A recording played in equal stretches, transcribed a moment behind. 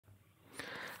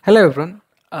Hello everyone,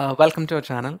 welcome to our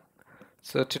channel.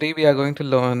 So today we are going to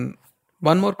learn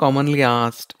one more commonly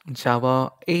asked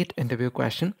Java 8 interview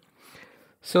question.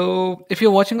 So if you're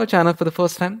watching our channel for the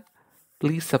first time,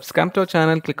 please subscribe to our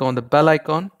channel, click on the bell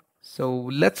icon. So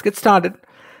let's get started.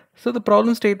 So the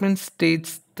problem statement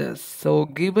states this. So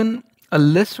given a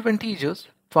list of integers,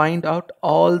 find out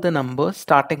all the numbers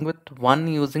starting with 1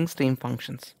 using stream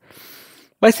functions.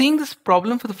 By seeing this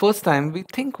problem for the first time, we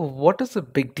think, what is the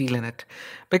big deal in it?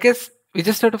 Because we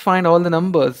just have to find all the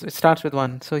numbers. It starts with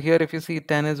 1. So here, if you see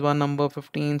 10 is one number,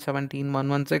 15, 17,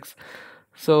 116.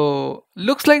 So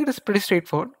looks like it is pretty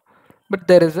straightforward, but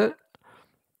there is a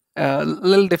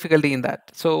little difficulty in that.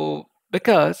 So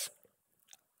because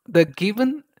the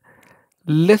given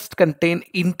list contain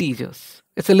integers,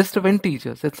 it's a list of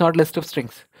integers. It's not a list of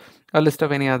strings or list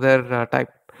of any other type.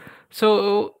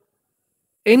 So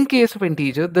in case of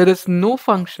integer, there is no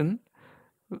function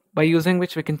by using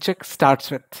which we can check starts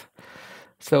with.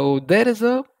 So there is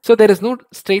no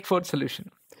straightforward solution.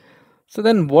 So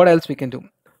then what else we can do?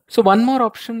 So one more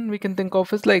option we can think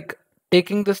of is like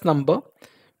taking this number.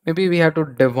 Maybe we have to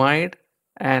divide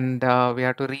and we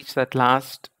have to reach that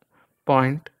last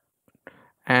point.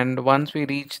 And once we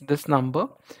reach this number,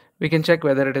 we can check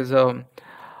whether it is a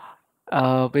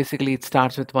basically it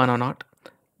starts with 1 or not.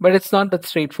 But it's not that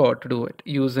straightforward to do it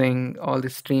using all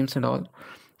these streams and all.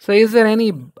 So is there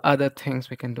any other things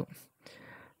we can do?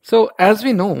 So as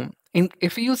we know,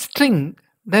 if we use string,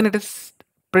 then it is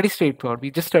pretty straightforward. We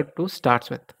just have to start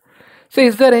with. So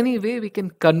is there any way we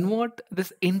can convert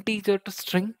this integer to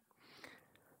string?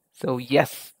 So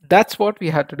yes, that's what we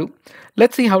had to do.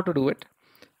 Let's see how to do it.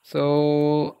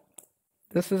 So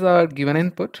this is our given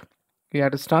input. We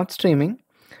had to start streaming.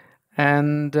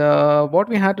 And what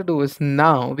we had to do is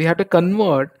now we have to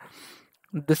convert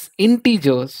this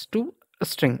integers to a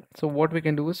string. So what we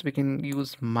can do is we can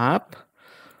use map.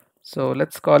 So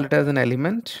let's call it as an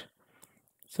element.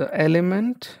 So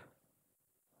element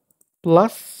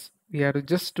plus we have to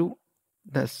just do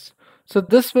this. So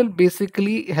this will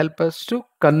basically help us to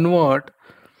convert.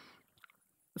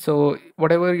 So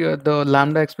whatever the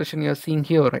lambda expression you're seeing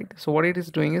here, right? So what it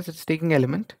is doing is it's taking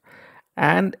element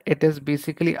and it is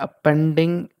basically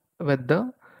appending with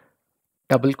the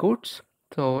double quotes.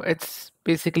 So it's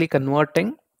basically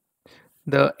converting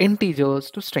the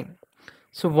integers to string.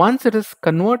 So once it is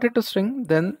converted to string,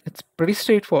 then it's pretty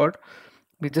straightforward.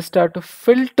 We just start to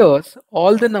filters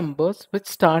all the numbers which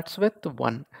starts with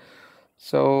 1.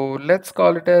 So let's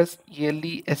call it as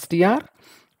ELESTR,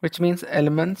 which means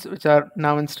elements which are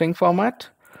now in string format.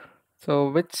 So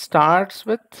which starts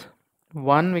with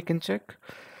 1, we can check.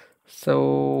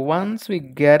 So once we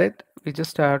get it, we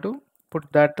just have to put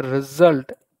that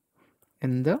result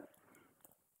in the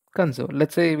console.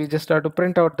 Let's say we just have to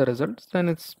print out the results, then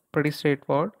it's pretty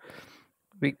straightforward.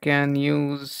 We can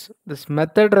use this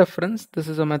method reference. This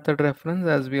is a method reference,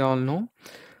 as we all know.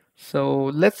 So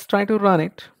let's try to run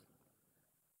it.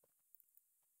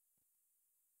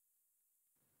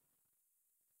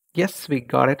 Yes, we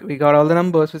got it. We got all the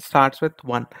numbers which starts with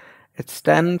 1. It's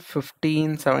 10,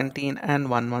 15, 17, and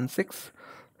 116.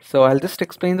 So I'll just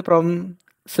explain the problem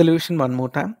solution one more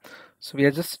time. So we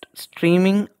are just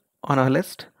streaming on our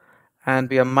list and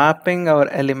we are mapping our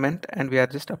element and we are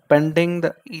just appending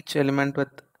each element with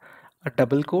a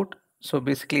double quote. So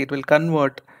basically it will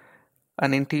convert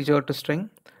an integer to string.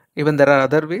 Even there are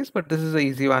other ways, but this is the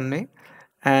easy one way.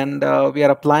 And we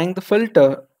are applying the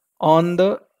filter on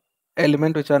the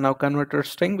element which are now converted to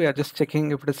string. We are just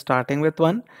checking if it is starting with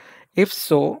 1. If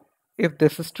so, if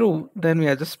this is true, then we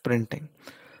are just printing.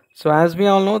 So as we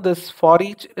all know, this for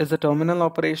each is a terminal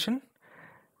operation.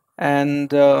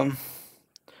 And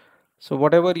so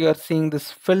whatever you are seeing this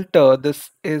filter, this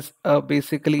is a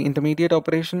basically intermediate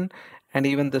operation, and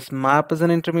even this map is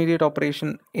an intermediate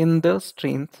operation in the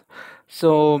streams.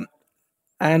 So,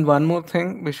 and one more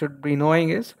thing we should be knowing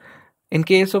is, in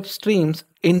case of streams,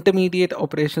 intermediate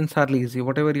operations are lazy.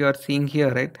 Whatever you are seeing here,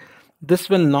 right?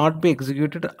 This will not be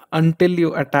executed until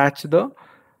you attach the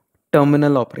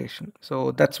terminal operation.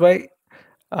 So that's why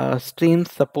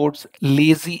Streams supports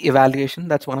lazy evaluation.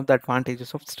 That's one of the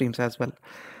advantages of Streams as well.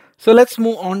 So let's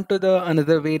move on to the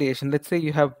another variation. Let's say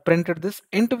you have printed this.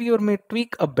 Interviewer may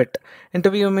tweak a bit.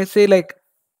 Interviewer may say like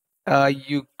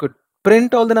you could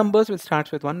print all the numbers which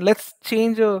starts with 1. Let's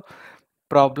change a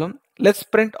problem. Let's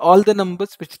print all the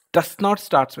numbers which does not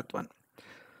starts with 1.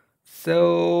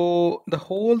 So the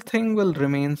whole thing will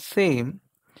remain same.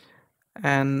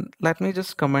 And let me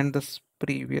just comment this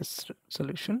previous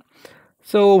solution.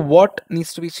 So what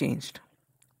needs to be changed?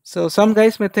 So some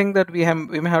guys may think that we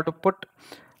may have to put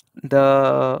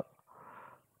the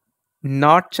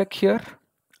not check here,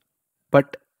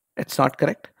 but it's not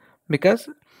correct, because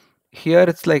here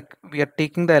it's like we are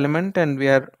taking the element and we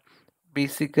are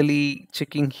basically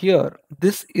checking here.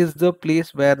 This is the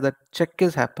place where the check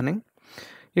is happening.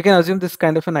 You can assume this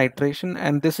kind of an iteration,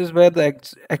 and this is where the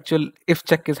actual if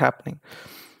check is happening.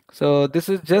 So this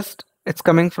is just, it's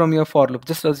coming from your for loop.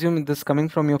 Just assume this coming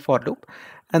from your for loop,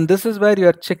 and this is where you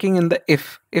are checking in the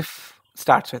if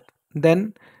starts with,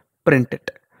 then print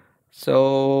it.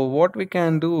 So what we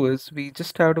can do is we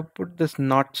just have to put this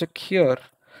not check here.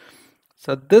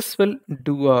 So this will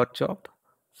do our job.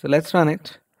 So let's run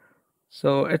it.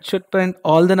 So it should print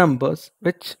all the numbers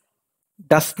which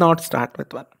does not start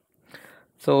with 1.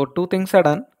 So two things are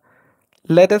done.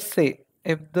 Let us say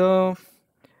if the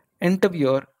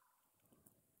interviewer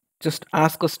just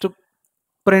asks us to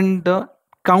print the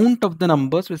count of the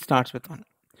numbers which starts with 1.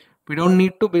 We don't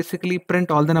need to basically print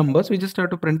all the numbers, we just have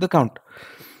to print the count.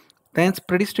 Then it's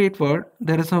pretty straightforward.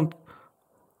 There is a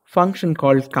function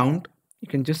called count. You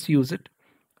can just use it.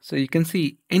 So you can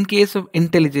see in case of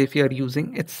IntelliJ, if you are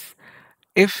using, it's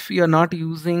if you're not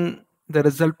using the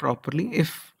result properly,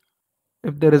 if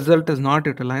the result is not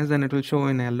utilized, then it will show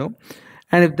in yellow.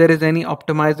 And if there is any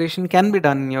optimization can be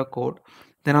done in your code,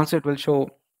 then also it will show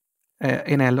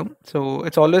in yellow. So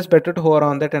it's always better to hover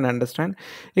on that and understand.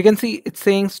 You can see it's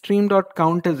saying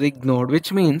stream.count is ignored,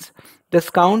 which means this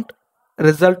count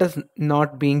result is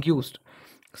not being used.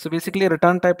 So basically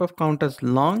return type of count is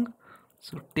long.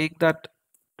 So take that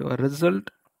to a result,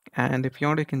 and if you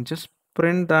want, you can just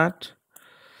print that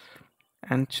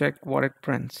and check what it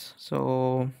prints.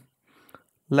 So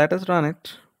let us run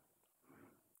it.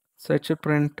 So it should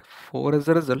print 4 as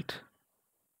a result.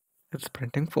 It's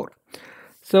printing 4.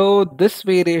 So this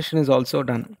variation is also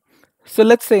done. So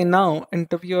let's say now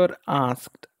interviewer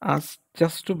asked us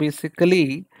just to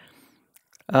basically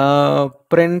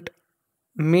print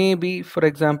maybe, for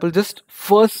example, just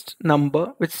first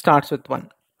number which starts with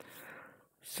 1.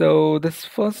 So this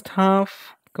first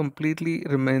half completely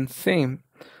remains same,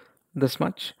 this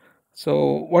much.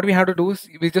 So what we have to do is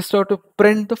we just have to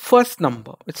print the first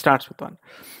number which starts with 1.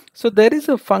 So there is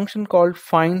a function called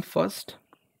find first.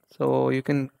 So you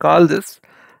can call this,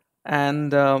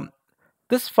 and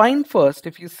this find first,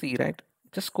 if you see, right,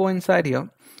 just go inside here,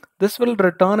 this will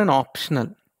return an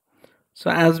optional. So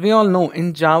as we all know,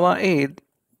 in Java 8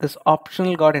 this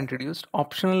optional got introduced.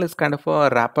 Optional is kind of a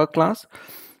wrapper class.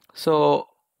 So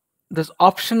this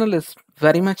optional is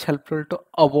very much helpful to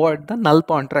avoid the null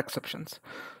pointer exceptions.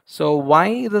 So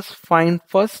why this find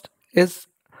first is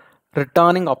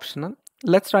returning optional,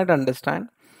 let's try to understand.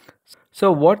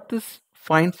 So what this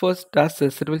find first does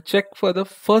is it will check for the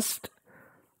first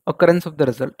occurrence of the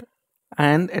result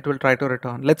and it will try to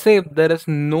return. Let's say if there is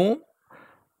no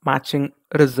matching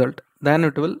result,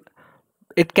 then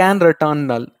it can return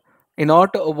null. In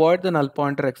order to avoid the null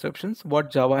pointer exceptions,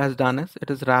 what Java has done is it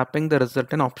is wrapping the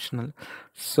result in optional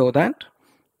so that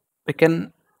we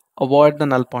can avoid the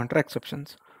null pointer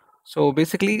exceptions. So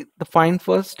basically the find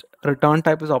first return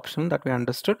type is optional, that we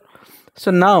understood.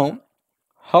 So now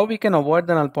how we can avoid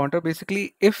the null pointer,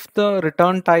 basically if the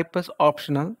return type is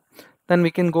optional, then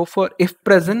we can go for if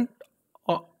present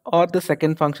or the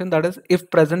second function, that is if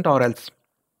present or else.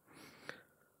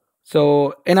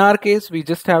 So in our case we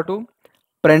just have to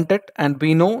print it, and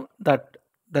we know that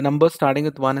the number starting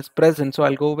with 1 is present, so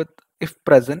I'll go with if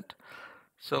present.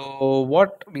 So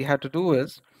what we have to do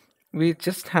is we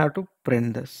just have to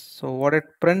print this. So what it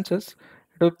prints is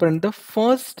it will print the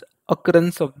first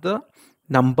occurrence of the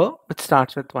number which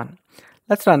starts with 1.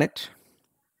 Let's run it.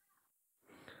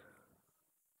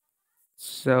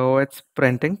 So it's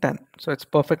printing 10, so it's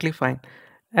perfectly fine.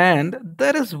 And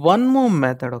there is one more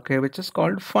method, okay, which is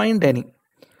called find any.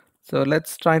 So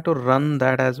let's try to run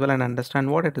that as well and understand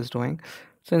what it is doing.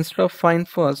 So instead of find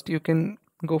first, you can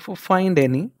go for find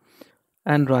any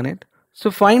and run it. So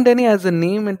find any, as the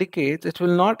name indicates, it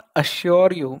will not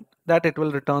assure you that it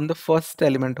will return the first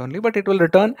element only, but it will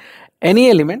return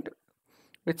any element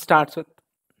which starts with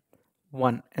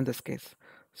 1 in this case.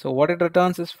 So what it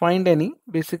returns is find any.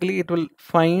 Basically it will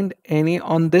find any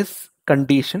on this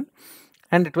condition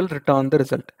and it will return the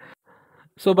result.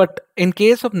 So but in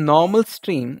case of normal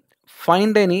stream,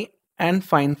 find any and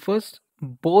find first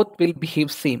both will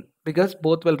behave same because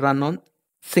both will run on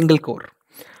single core.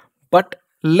 But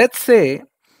let's say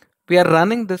we are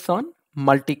running this on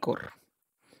multi-core.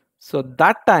 So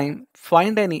that time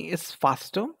find any is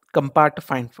faster compared to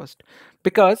find first,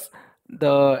 because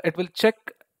it will check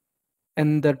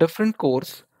in the different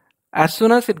cores. As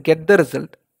soon as it get the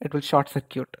result, it will short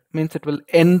circuit, means it will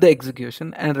end the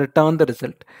execution and return the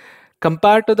result.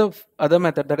 Compared to the other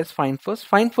method, that is find first.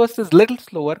 Find first is little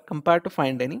slower compared to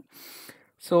find any.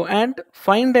 So and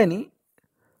find any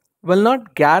will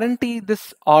not guarantee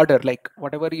this order, like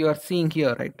whatever you are seeing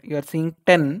here, right? You are seeing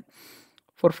 10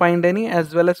 for find any,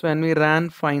 as well as when we ran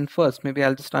find first. Maybe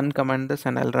I'll just uncomment this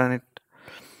and I'll run it.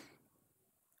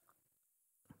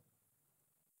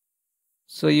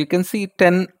 So you can see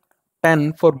 10,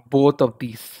 10 for both of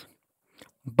these.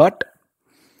 But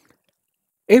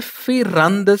if we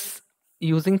run this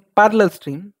using parallel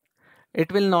stream,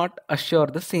 it will not assure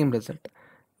the same result.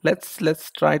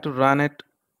 Let's try to run it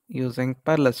using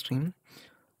parallel stream.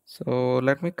 So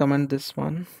let me comment this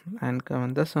one and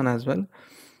comment this one as well.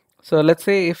 So let's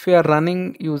say if we are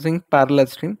running using parallel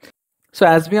stream. So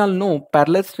as we all know,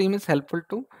 parallel stream is helpful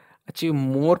to achieve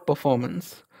more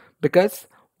performance, because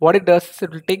what it does is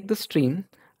it will take the stream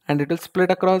and it will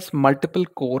split across multiple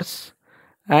cores,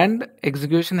 and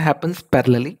execution happens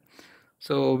parallelly.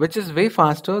 So which is way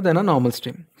faster than a normal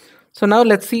stream. So now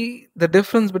let's see the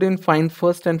difference between find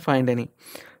first and find any.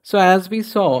 So as we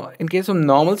saw, in case of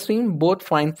normal stream, both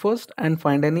find first and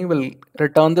find any will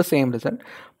return the same result.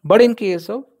 But in case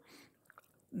of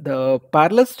the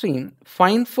parallel stream,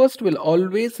 find first will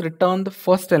always return the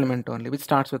first element only, which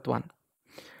starts with 1.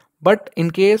 But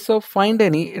in case of find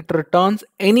any, it returns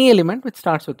any element which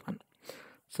starts with 1.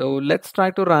 So let's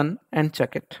try to run and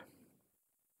check it.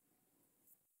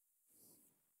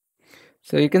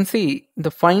 So you can see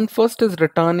the find first is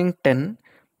returning 10,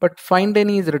 but find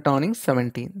any is returning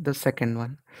 17, the second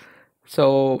one.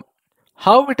 So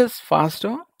how it is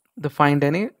faster, the find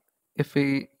any, if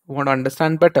we want to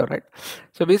understand better, right?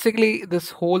 So basically this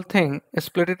whole thing is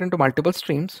split it into multiple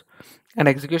streams and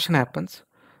execution happens.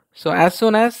 So as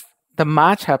soon as the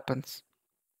match happens,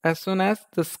 as soon as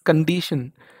this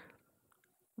condition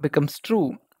becomes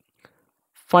true,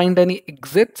 find any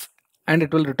exits and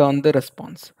it will return the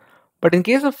response. But in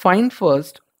case of find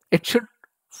first, it should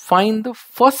find the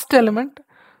first element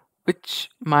which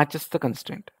matches the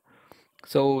constraint.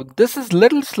 So this is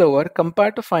little slower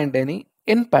compared to find any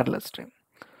in parallel stream.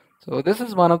 So this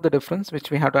is one of the difference which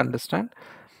we have to understand.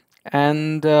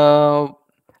 And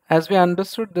as we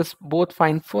understood, this both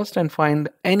find first and find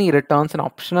any returns an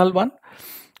optional one.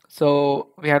 So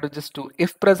we have to just do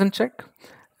if present check.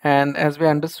 And as we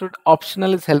understood,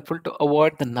 optional is helpful to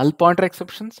avoid the null pointer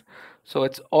exceptions. So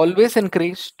it's always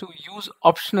encouraged to use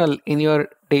optional in your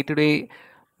day-to-day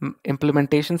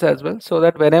implementations as well, so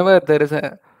that whenever there is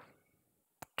a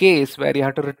case where you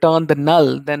have to return the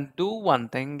null, then do one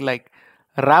thing like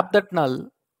wrap that null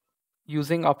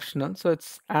using optional. So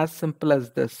it's as simple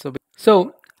as this.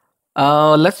 So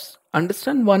let's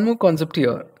understand one more concept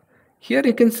here. Here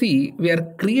you can see we are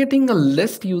creating a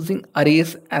list using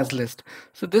arrays as list.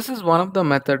 So this is one of the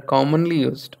method commonly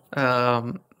used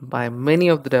by many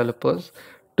of the developers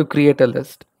to create a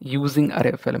list using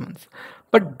array of elements.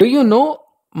 But do you know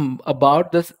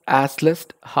about this as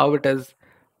list, how it is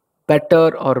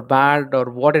better or bad,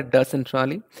 or what it does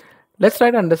internally? Let's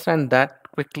try to understand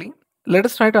that quickly. Let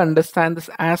us try to understand this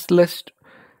as list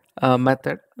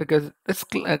method, because it's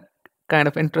kind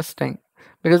of interesting,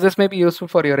 because this may be useful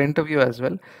for your interview as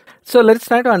well. So let's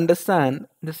try to understand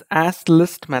this as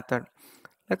list method.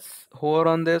 Let's hover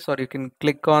on this, or you can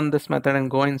click on this method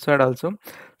and go inside also.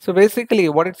 So basically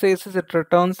what it says is it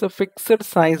returns a fixed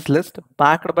size list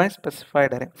backed by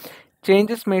specified array.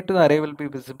 Changes made to the array will be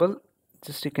visible.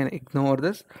 Just you can ignore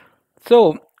this.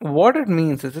 So what it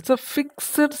means is it's a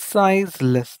fixed size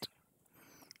list.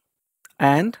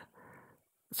 And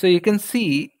so you can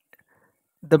see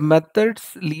the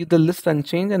methods leave the list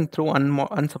unchanged and throw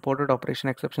unsupported operation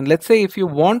exception. Let's say if you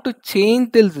want to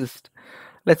change the list,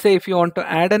 let's say if you want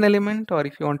to add an element or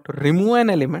if you want to remove an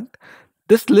element,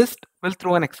 this list will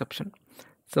throw an exception.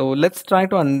 So let's try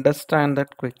to understand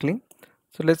that quickly.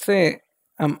 So let's say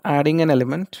I'm adding an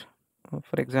element.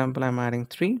 For example, I'm adding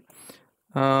 3.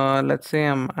 Let's say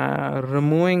I'm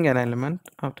removing an element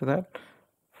after that.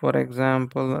 For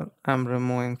example, I'm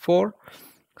removing 4.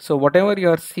 So whatever you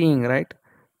are seeing, right,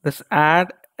 this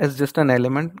add is just an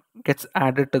element gets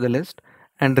added to the list,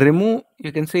 and remove,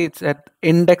 you can see it's at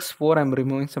index 4, I'm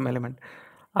removing some element.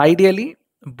 Ideally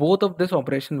both of this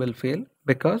operation will fail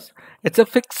because it's a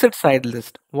fixed size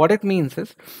list. What it means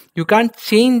is you can't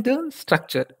change the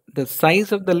structure, the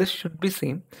size of the list should be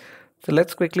same. So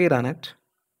let's quickly run it.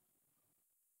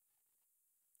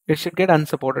 It should get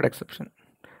unsupported exception.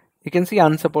 You can see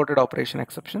unsupported operation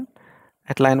exception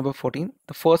at line number 14.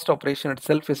 The first operation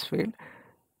itself is failed,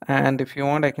 and if you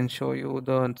want I can show you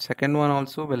the second one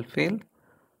also will fail.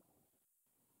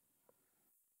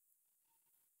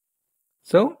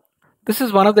 So this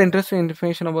is one of the interesting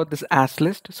information about this as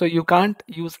list. So you can't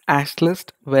use as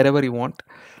list wherever you want.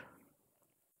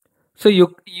 So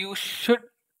you should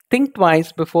think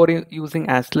twice before using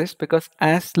as list, because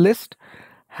as list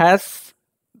has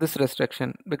this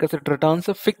restriction because it returns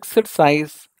a fixed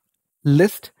size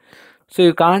list. So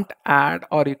you can't add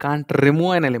or you can't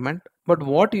remove an element. But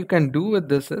what you can do with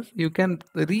this is you can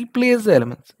replace the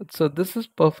elements. So this is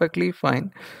perfectly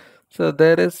fine. So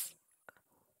there is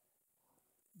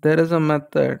a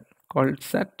method called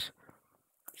set.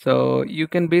 So you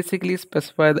can basically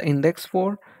specify the index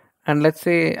for, and let's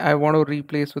say I want to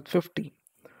replace with 50.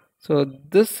 So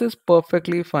this is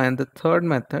perfectly fine. The third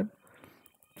method.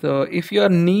 So if your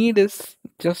need is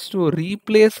just to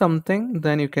replace something,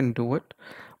 then you can do it.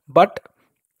 But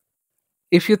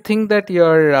if you think that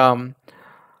your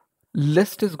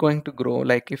list is going to grow,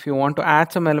 like if you want to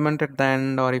add some element at the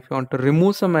end, or if you want to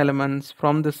remove some elements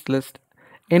from this list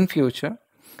in future,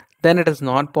 then it is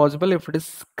not possible if it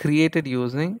is created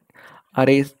using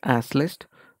arrays as list.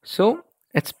 So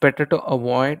it's better to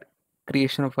avoid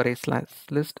creation of arrays as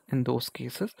list. In those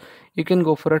cases, you can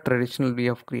go for a traditional way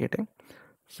of creating.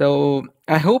 So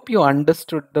I hope you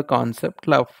understood the concept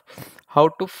of how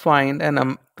to find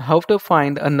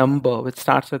a number which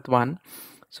starts with 1.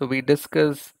 So we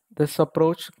discussed this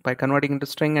approach by converting into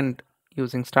string and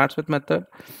using starts with method,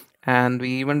 and we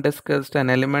even discussed an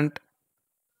element,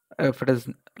 if it is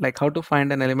like how to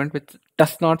find an element which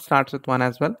does not starts with 1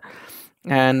 as well.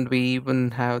 And we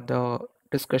even have the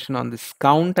discussion on this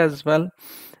count as well,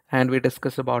 and we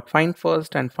discuss about find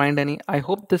first and find any. I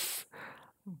hope this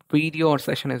video or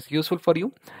session is useful for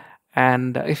you.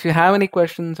 And if you have any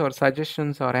questions or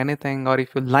suggestions or anything, or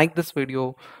if you like this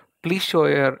video, please show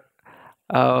your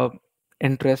uh,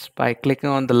 interest by clicking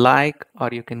on the like, or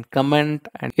you can comment.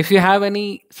 And if you have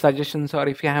any suggestions or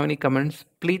if you have any comments,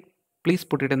 please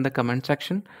put it in the comment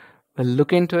section. We'll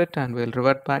look into it and we'll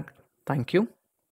revert back. Thank you.